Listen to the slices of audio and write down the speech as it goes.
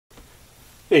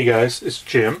Hey guys, it's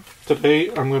Jim. Today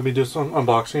I'm going to be doing some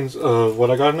unboxings of what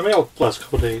I got in the mail the last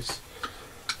couple days.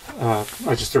 I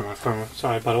just threw my phone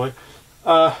aside, by the way.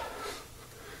 I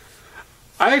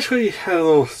actually had a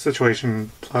little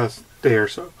situation last day or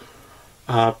so.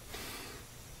 No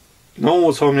one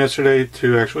was home yesterday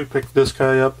to actually pick this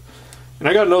guy up. And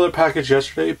I got another package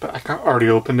yesterday, but I already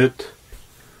opened it.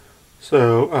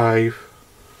 So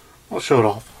I'll show it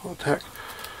off. What the heck?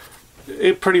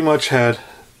 It pretty much had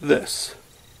this.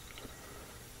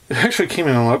 It actually came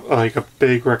in like a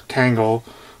big rectangle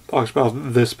box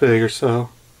about this big or so.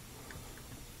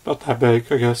 About that big,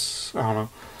 I guess. I don't know.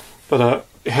 But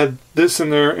it had this in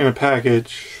there in a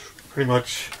package. Pretty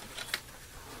much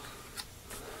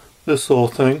this little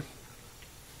thing.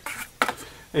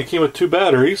 And it came with 2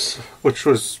 batteries, which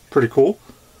was pretty cool.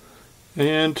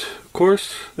 And, of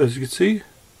course, as you can see,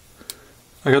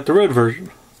 I got the red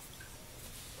version.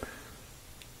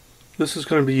 This is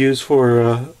going to be used for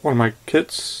one of my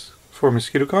kits for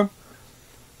MosquitoCon,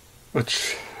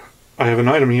 which I have an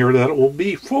item here that will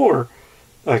be for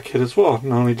that kit as well,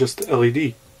 not only just the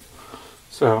LED.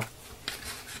 So,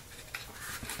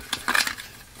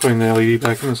 putting the LED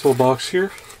back in this little box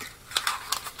here.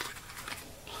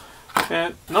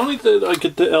 And not only did I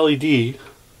get the LED,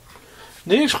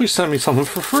 they actually sent me something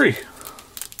for free.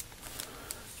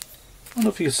 I don't know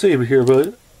if you can see it here,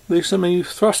 but they sent me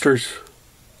thrusters.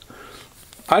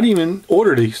 I didn't even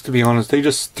order these, to be honest. They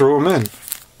just threw them in,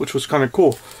 which was kind of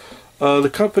cool. The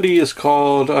company is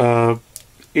called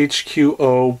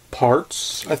HQO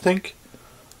Parts, I think.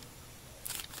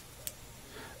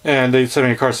 And they sent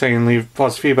me a card saying leave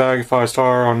positive feedback,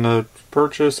 5-star on the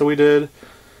purchase that we did.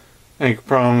 Any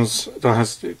problems, don't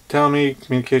hesitate to tell me.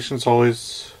 Communication's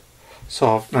always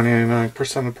solved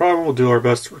 99% of the problem. We'll do our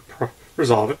best to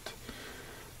resolve it.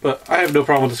 But I have no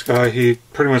problem with this guy. He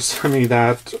pretty much sent me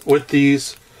that with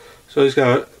these. So he's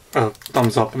got a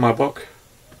thumbs up in my book.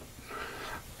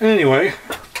 Anyway.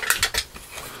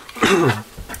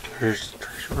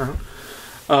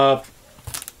 So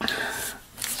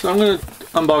I'm going to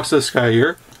unbox this guy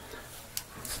here.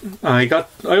 I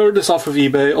ordered this off of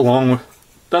eBay along with...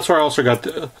 That's where I also got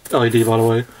the LED, by the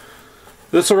way.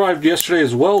 This arrived yesterday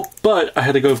as well, but I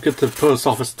had to go get to the post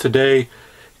office today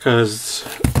because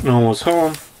no one was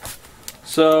home.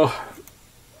 So,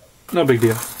 no big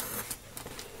deal.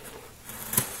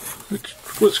 Which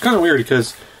was kind of weird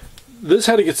because this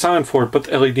had to get signed for it, but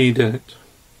the LED didn't.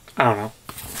 I don't know.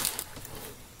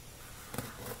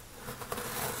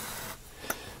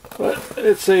 But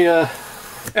it's a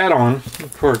add-on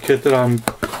for a kit that I'm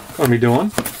going to be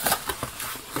doing.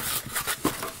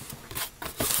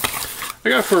 I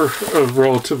got it for a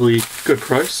relatively good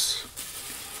price.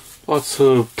 Lots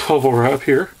of bubble wrap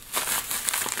here.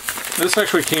 This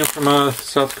actually came from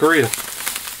South Korea,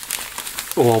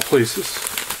 of all places.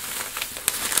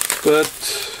 But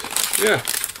yeah,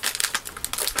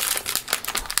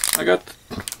 I got.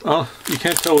 You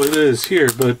can't tell what it is here,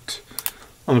 but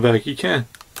on the back you can.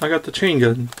 I got the chain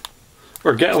gun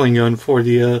or Gatling gun for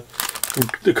the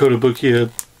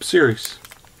Kotobukiya series.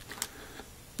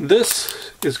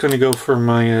 This is going to go for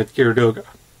my Gyaradoga.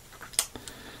 I'm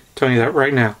telling you that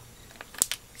right now.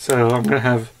 So I'm going to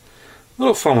have a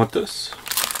little fun with this.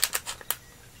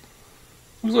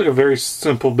 Looks like a very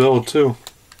simple build too.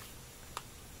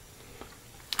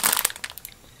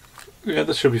 Yeah,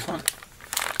 this should be fun.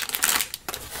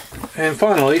 And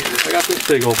finally, I got this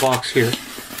big old box here.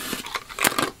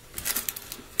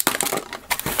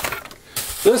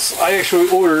 This I actually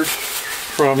ordered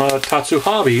from Tatsu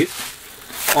Hobby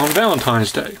on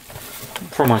Valentine's Day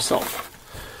for myself.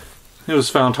 It was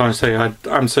Valentine's Day.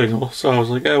 I'm single, so I was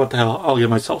like, what the hell, I'll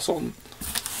get myself something.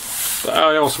 But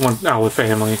I also went out with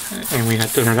family, and we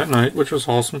had dinner that night, which was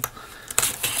awesome.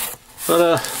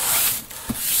 But,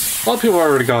 a lot of people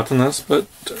already gotten this, but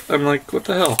I'm like, what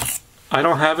the hell? I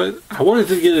don't have it. I wanted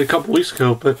to get it a couple weeks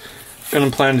ago, but Gun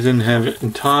and Planet didn't have it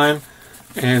in time,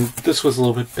 and this was a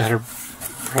little bit better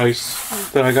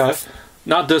price that I got.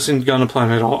 Not this in Gun and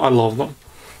Planet at all. I love them.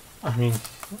 I mean,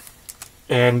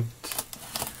 and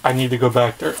I need to go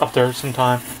back there, up there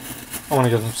sometime. I want to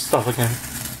get some stuff again.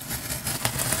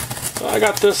 So I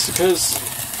got this because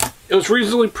it was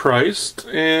reasonably priced,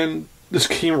 and this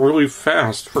came really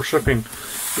fast for shipping.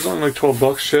 It was only like 12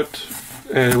 bucks shipped,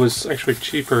 and it was actually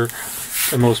cheaper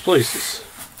than most places.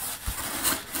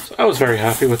 So I was very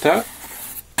happy with that.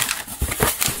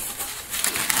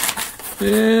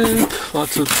 And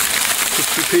lots of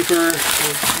tissue paper.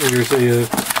 Here's a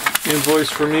invoice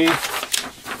for me.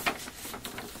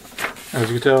 As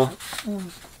you can tell,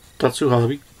 Tatsu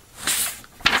Hobby.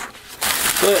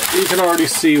 But you can already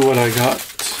see what I got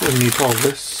underneath all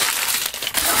this.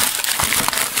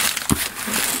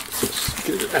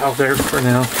 it out there for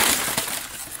now.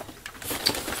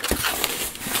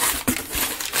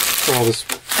 Put all this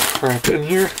crap in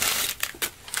here.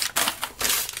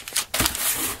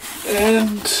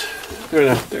 And they're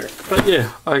out there. But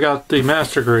yeah, I got the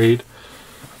Master Grade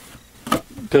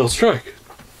Pale Strike.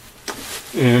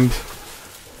 And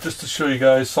just to show you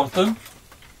guys something,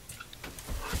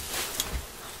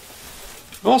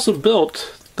 I've also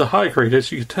built the High Grade,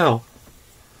 as you can tell.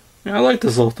 Yeah, I like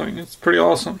this little thing. It's pretty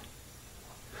awesome.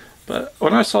 But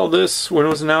when I saw this, when it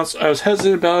was announced, I was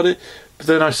hesitant about it. But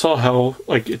then I saw how,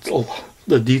 like, it's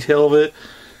the detail of it.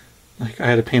 Like, I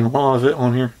had to paint a lot of it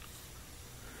on here.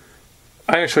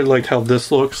 I actually liked how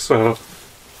this looks, so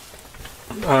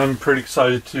I'm pretty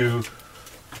excited to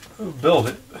build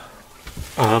it.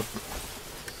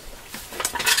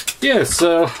 Yeah,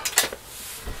 so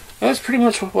that's pretty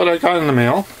much what I got in the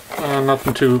mail.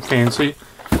 Nothing too fancy.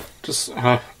 Just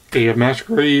a Master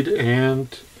Grade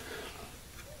and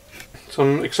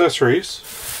some accessories.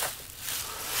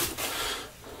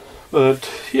 But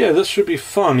yeah, this should be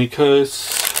fun because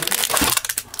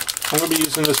I'm going to be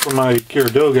using this for my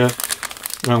Gyaradoga.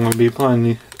 And I'm going to be applying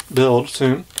the build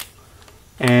soon.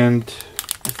 And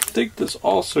I think this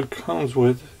also comes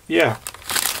with, yeah.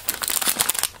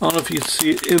 I don't know if you can see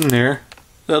it in there.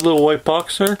 That little white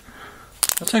box there.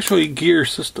 That's actually a gear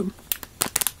system.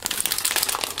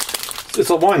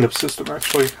 It's a wind-up system,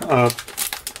 actually.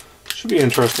 Should be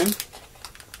interesting.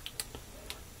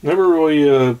 Never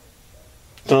really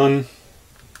done,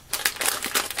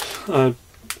 or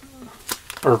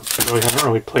really haven't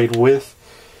really played with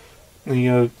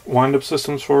the wind-up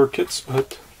systems for kits,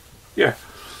 but yeah.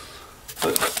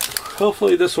 But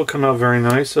hopefully this will come out very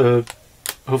nice.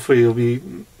 Hopefully it'll be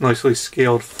nicely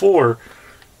scaled for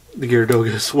the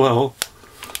Gyaradoga as well.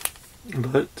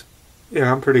 But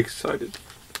yeah, I'm pretty excited.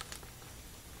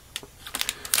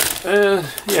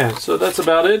 Yeah, so that's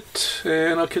about it,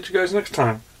 and I'll catch you guys next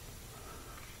time.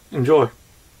 Enjoy.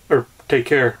 Or take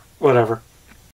care. Whatever.